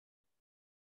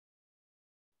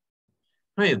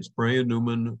Hi, it's Brian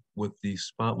Newman with the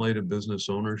Spotlight Business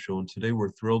Owner Show, and today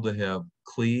we're thrilled to have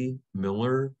Klee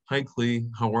Miller. Hi, Klee.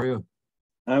 How are you?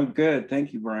 I'm good.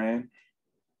 Thank you, Brian.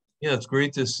 Yeah, it's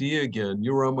great to see you again.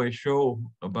 You were on my show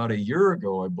about a year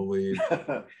ago, I believe.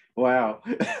 Wow.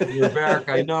 You're back.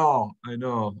 I know. I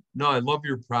know. No, I love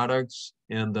your products,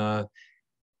 and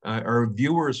our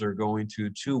viewers are going to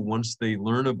too once they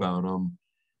learn about them.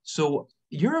 So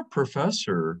you're a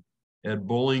professor at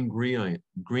Bowling Green,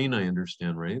 I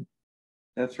understand, right?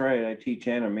 That's right. I teach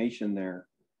animation there.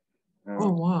 Oh,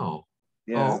 Um, wow. Oh,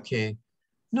 yeah. okay.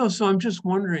 No, so I'm just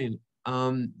wondering,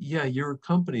 yeah, your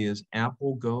company is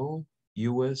APLGO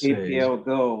USA,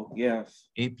 APLGO. Yes.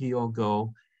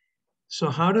 APLGO. So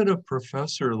how did a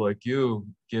professor like you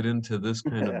get into this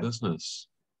kind of business?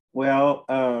 Well,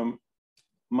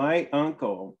 my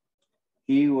uncle,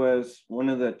 he was one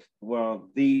of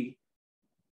the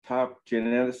top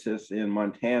geneticists in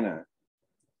Montana,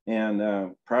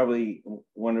 and probably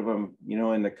one of them,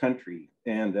 in the country.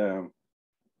 And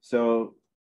so,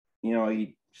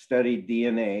 he studied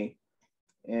DNA,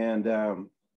 and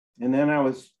then I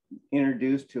was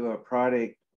introduced to a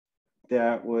product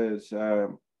that was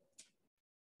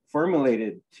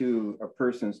formulated to a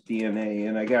person's DNA,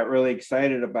 and I got really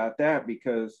excited about that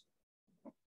because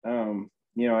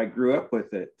I grew up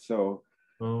with it. So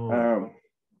Oh, um,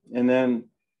 and then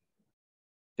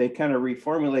they kind of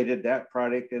reformulated that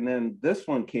product, and then this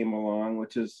one came along,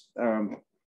 which is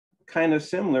kind of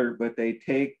similar, but they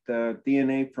take the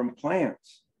DNA from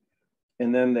plants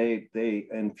and then they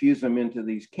infuse them into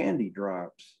these candy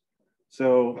drops.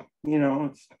 So,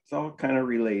 it's all kind of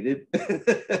related.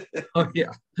 oh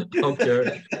yeah.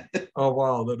 Okay. Oh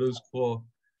wow, that is cool.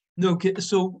 No,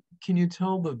 so can you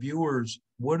tell the viewers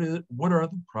what are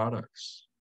the products?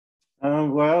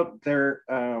 Well, there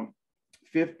are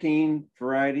 15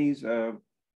 varieties of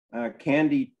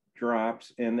candy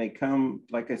drops, and they come,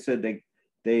 like I said,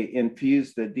 they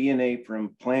infuse the DNA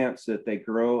from plants that they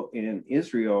grow in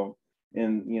Israel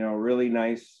in really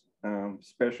nice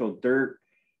special dirt,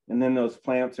 and then those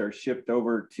plants are shipped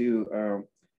over to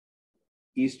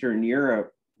Eastern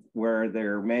Europe, where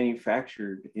they're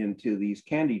manufactured into these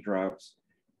candy drops.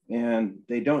 And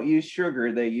they don't use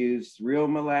sugar, they use real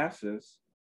molasses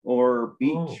or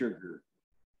beet Oh, sugar. oh,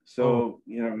 So,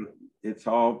 it's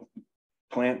all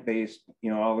plant-based,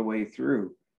 all the way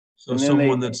through. so And then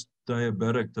someone that's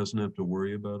diabetic doesn't have to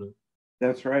worry about it.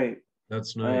 that's right.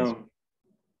 That's nice. Um,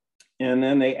 and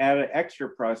then they add an extra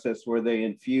process where they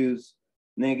infuse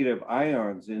negative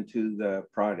ions into the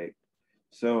product.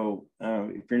 So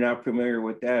if you're not familiar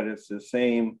with that, it's the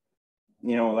same,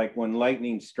 like when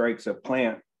lightning strikes a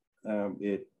plant,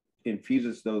 it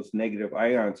infuses those negative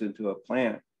ions into a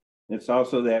plant. It's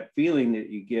also that feeling that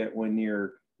you get when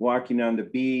you're walking on the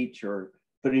beach or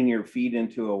putting your feet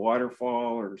into a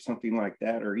waterfall or something like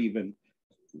that, or even,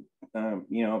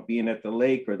 being at the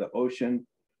lake or the ocean.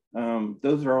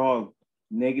 Those are all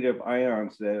negative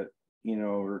ions that,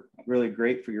 are really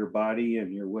great for your body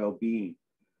and your well-being.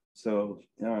 So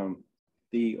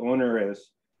the owner has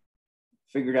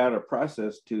figured out a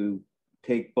process to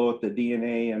take both the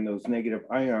DNA and those negative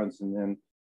ions and then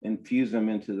infuse them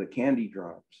into the candy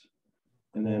drops.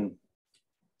 And Cool. then,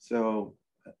 so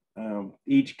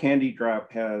each candy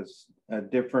drop has a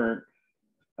different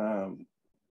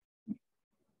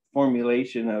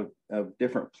formulation of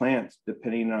different plants,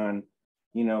 depending on,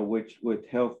 which with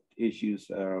health issues,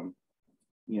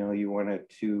 you want it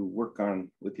to work on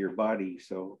with your body.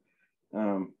 So,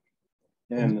 and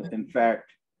in fact,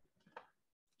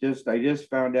 I just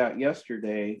found out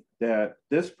yesterday that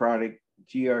this product,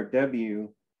 GRW,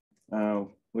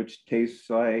 which tastes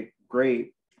like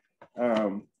grape,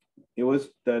 it was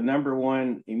the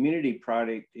 #1 immunity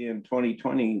product in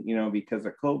 2020, because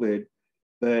of COVID.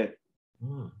 But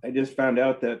I just found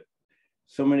out that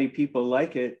so many people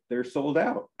like it, they're sold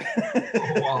out.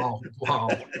 Oh, wow, wow,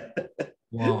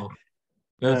 wow.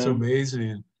 That's um,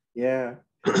 amazing. yeah.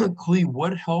 Clee,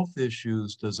 what health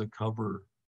issues does it cover?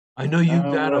 I know you've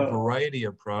got a Well, variety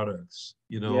of products,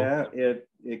 you know. yeah,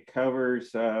 it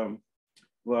covers.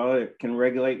 Well, it can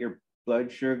regulate your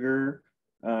blood sugar.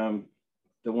 Um,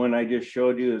 the one I just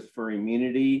showed you is for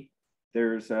immunity.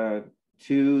 There's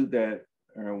two that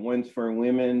one's for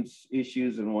women's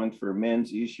issues and one's for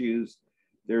men's issues.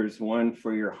 There's one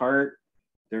for your heart.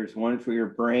 There's one for your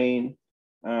brain.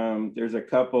 There's a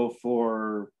couple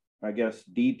for, I guess,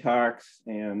 detox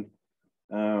and,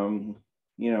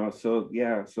 so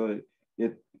yeah, so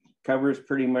it covers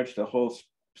pretty much the whole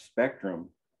spectrum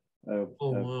Oh,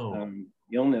 of wow.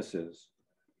 illnesses.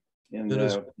 And That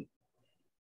is,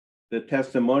 the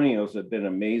testimonials have been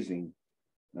amazing.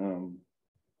 Um,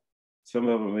 some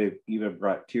of them have even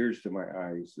brought tears to my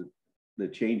eyes, the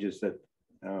changes that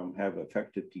have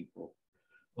affected people.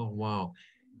 Oh, wow.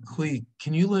 Klee,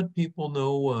 can you let people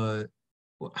know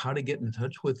how to get in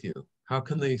touch with you? How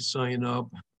can they sign up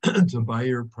to buy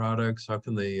your products? How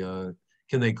can they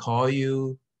call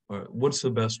you? What's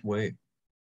the best way?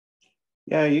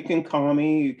 Yeah, you can call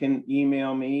me, you can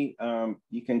email me,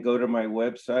 you can go to my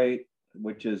website,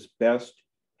 which is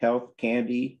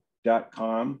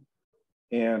besthealthcandy.com.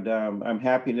 And I'm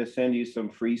happy to send you some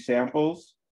free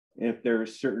samples if there are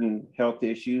certain health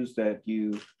issues that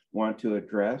you want to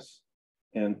address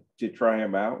and to try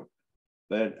them out.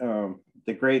 But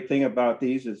the great thing about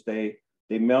these is they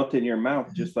melt in your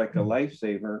mouth just like a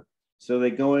lifesaver. So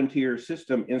they go into your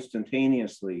system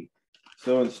instantaneously.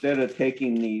 So instead of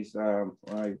taking these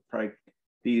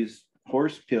these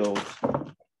horse pills,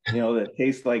 that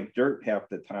taste like dirt half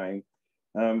the time,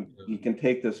 you can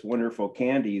take this wonderful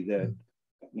candy that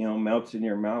melts in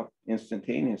your mouth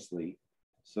instantaneously.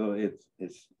 So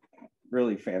it's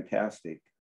really fantastic.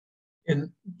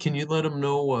 And can you let them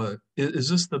know, is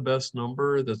this the best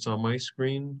number that's on my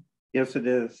screen? Yes, it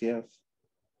is. Yes.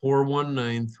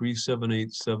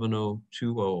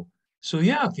 419-378-7020. So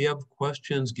yeah, if you have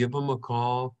questions, give him a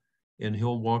call and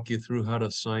he'll walk you through how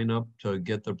to sign up to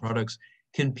get the products.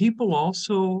 Can people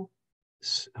also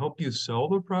help you sell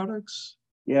the products?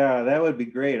 Yeah, that would be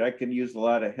great. I could use a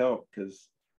lot of help because,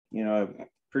 I'm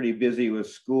pretty busy with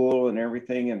school and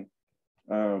everything. And,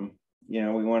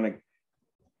 we want to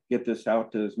get this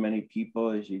out to as many people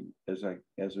as we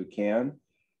can.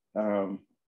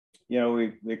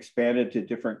 We've expanded to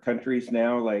different countries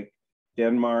now, like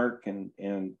Denmark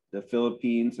and the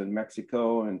Philippines and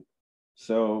Mexico. And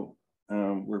so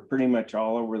we're pretty much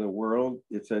all over the world.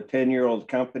 It's a 10-year-old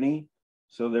company,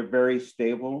 so they're very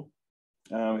stable.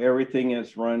 Everything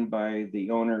is run by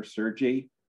the owner, Sergey.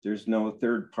 There's no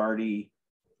third-party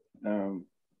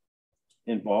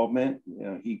involvement.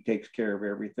 He takes care of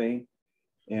everything.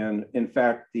 And in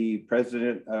fact, the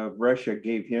president of Russia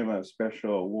gave him a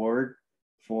special award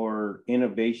for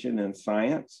innovation in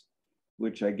science,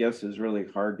 which I guess is really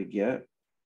hard to get.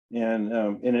 And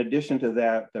in addition to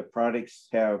that, the products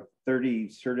have 30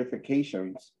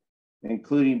 certifications,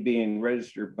 including being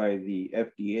registered by the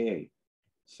FDA.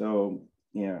 So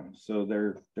so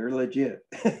they're legit.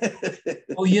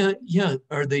 Oh yeah.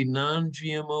 Are they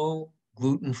non-GMO,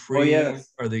 gluten-free? Oh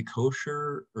yes. Are they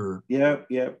kosher or? Yep.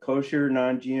 Kosher,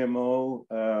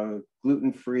 non-GMO,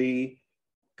 gluten-free,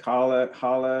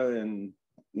 challah, and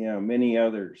many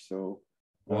others. So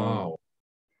Wow.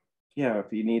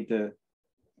 if you need to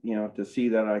see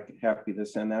that, I'm happy to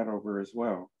send that over as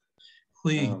well.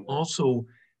 Klee, also,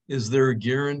 is there a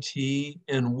guarantee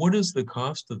and what is the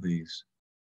cost of these?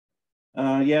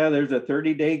 There's a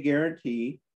 30-day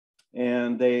guarantee,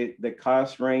 and the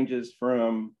cost ranges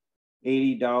from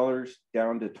 $80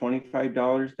 down to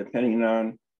 $25, depending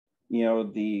on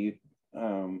the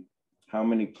how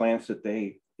many plants that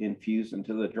they infuse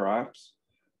into the drops.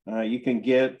 You can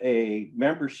get a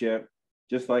membership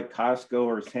just like Costco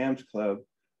or Sam's Club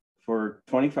for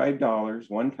 $25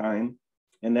 one time,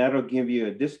 and that'll give you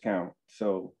a discount.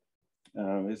 So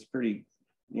it's pretty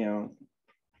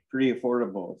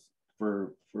affordable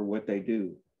for what they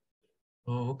do.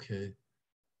 Oh, okay.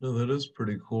 No, that is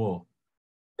pretty cool.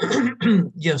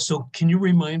 Yeah, so can you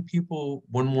remind people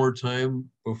one more time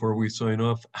before we sign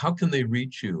off, how can they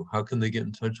reach you? How can they get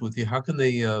in touch with you? How can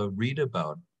they read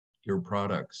about your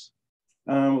products?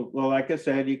 Well, like I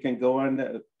said, you can go on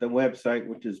the website,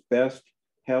 which is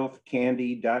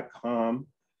besthealthcandy.com.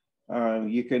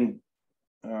 You can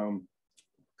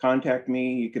contact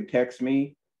me, you can text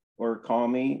me or call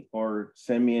me or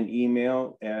send me an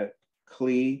email at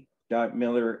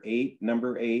klee.miller8,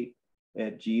 number 8,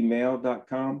 at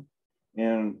gmail.com.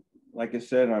 And like I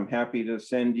said, I'm happy to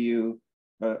send you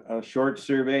a short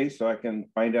survey so I can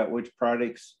find out which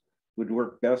products would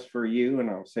work best for you. And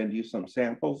I'll send you some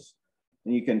samples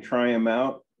and you can try them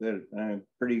out. That I'm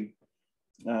pretty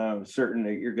certain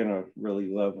that you're going to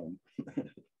really love them.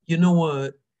 You know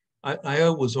what? I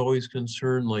was always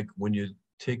concerned, like when you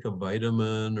take a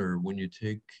vitamin or when you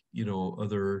take,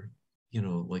 other,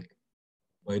 like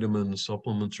vitamin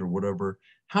supplements or whatever,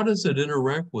 how does it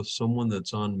interact with someone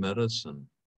that's on medicine?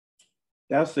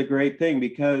 That's the great thing,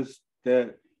 because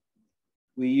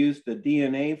we use the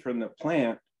DNA from the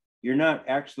plant. You're not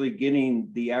actually getting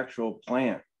the actual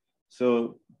plant.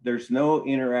 So there's no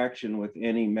interaction with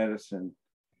any medicine.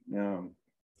 So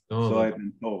I've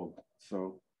been told.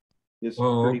 So it's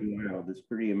pretty wild. It's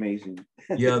pretty amazing.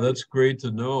 Yeah, that's great to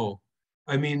know.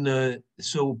 I mean,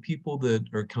 so people that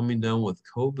are coming down with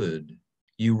COVID,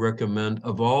 you recommend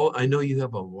of all? I know you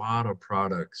have a lot of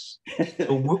products.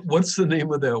 So what's the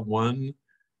name of that one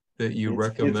that you It's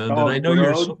recommend? And I called know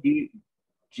you're Grow, so,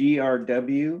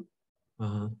 GRW,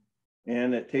 uh-huh.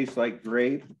 and it tastes like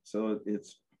grape, so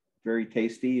it's very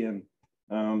tasty. And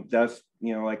that's,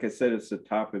 like I said, it's the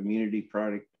top immunity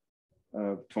product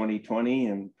of 2020,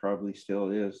 and probably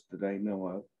still is that I know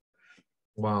of.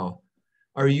 Wow.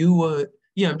 Are you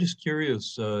yeah, I'm just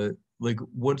curious, like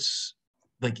what's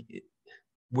like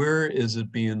where is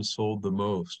it being sold the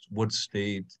most? What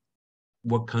state?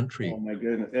 What Oh country? my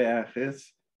goodness, yeah,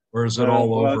 it's Or is it all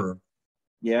well, over?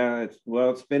 yeah,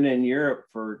 it's been in Europe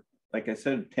for, like I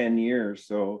said, 10 years.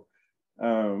 So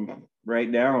right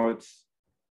now it's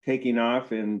taking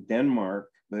off in Denmark,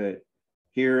 but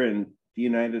here in the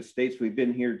United States, we've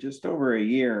been here just over a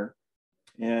year,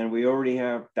 and we already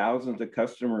have thousands of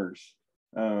customers.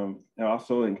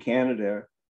 Also in Canada,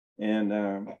 and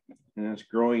it's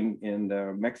growing in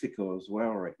Mexico as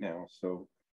well right now. So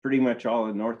pretty much all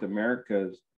of North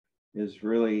America is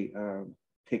really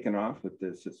taken off with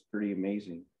this. It's pretty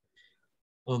amazing.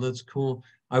 Oh, that's cool.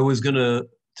 I was gonna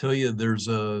tell you there's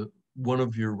one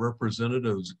of your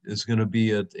representatives is gonna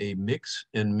be at a mix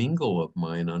and mingle of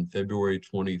mine on February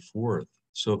 24th.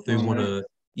 So if they Oh, nice. wanna,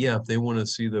 yeah, if they wanna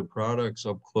see the products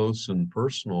up close and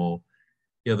personal,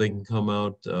 yeah, they can come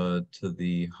out to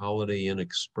the Holiday Inn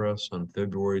Express on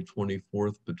February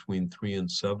 24th between 3 and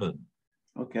 7.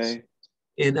 Okay.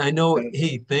 And I know, Uh,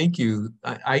 hey, thank you.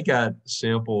 I got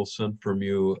samples sent from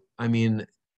you. I mean,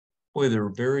 boy, they're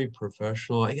very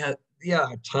professional. I got,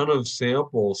 yeah, a ton of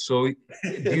samples. So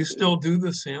do you still do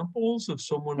the samples if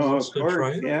someone oh, wants of to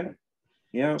try course. it? Yeah.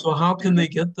 Yeah. So how can they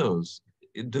get those?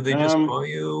 Do they just Um, call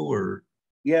you or?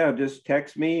 yeah, just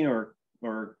text me or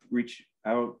reach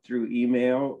out through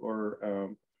email or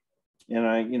and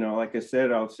I, like I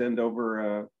said, I'll send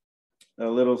over a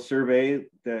little survey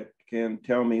that can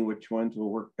tell me which ones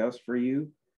will work best for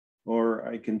you. Or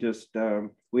I can just,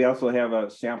 we also have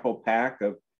a sample pack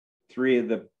of 3 of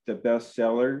the best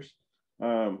sellers.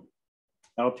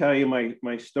 I'll tell you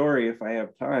my story if I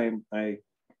have time.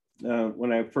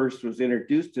 When I first was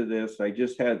introduced to this, I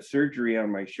just had surgery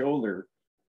on my shoulder,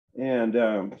 and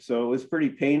so it was pretty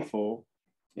painful.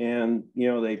 And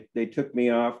they took me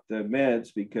off the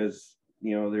meds because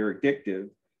they're addictive.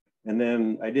 And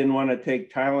then I didn't want to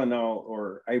take Tylenol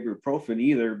or ibuprofen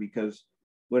either, because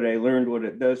what I learned what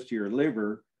it does to your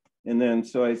liver. And then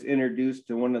so I was introduced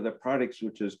to one of the products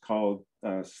which is called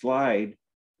Slide,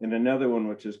 and another one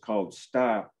which is called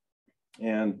Stop.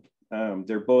 And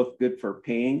they're both good for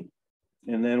pain.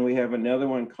 And then we have another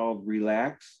one called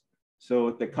Relax. So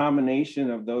with the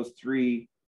combination of those 3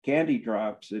 candy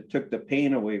drops, it took the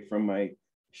pain away from my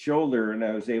shoulder, and I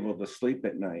was able to sleep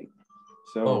at night.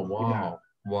 Oh, So yeah, wow.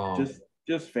 Wow.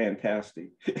 just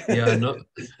fantastic. Yeah, no,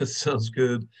 that sounds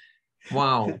good.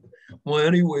 Wow. Well,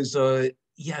 anyways,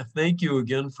 yeah, thank you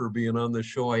again for being on the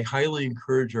show. I highly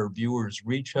encourage our viewers,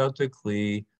 reach out to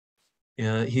Klee.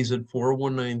 He's at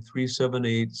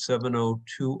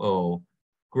 419-378-7020.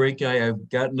 Great guy. I've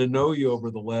gotten to know you over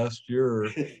the last year.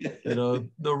 No,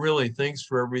 really, thanks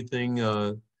for everything.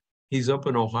 He's up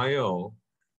in Ohio,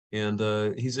 and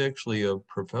he's actually a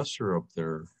professor up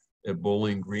there at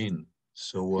Bowling Green.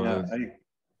 So, Yeah,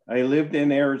 I lived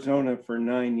in Arizona for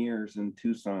 9 years in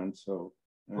Tucson, so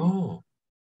oh,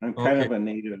 I'm kind okay. of a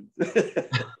native.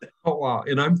 Oh, wow.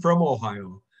 And I'm from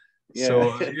Ohio. Yeah,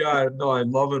 So, yeah, no, I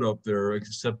love it up there,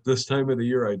 except this time of the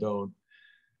year, I don't.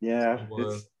 yeah,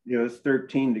 So, it's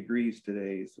 13 degrees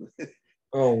today. So.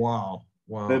 oh, wow.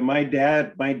 But Wow. my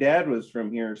dad was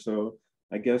from here, so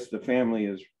I guess the family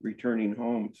is returning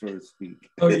home, so to speak.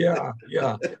 Oh, yeah.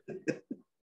 Yeah.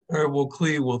 All right. Well,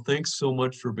 Klee, well, thanks so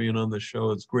much for being on the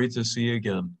show. It's great to see you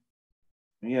again.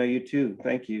 Yeah, you too.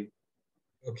 Thank you.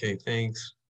 Okay.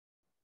 Thanks.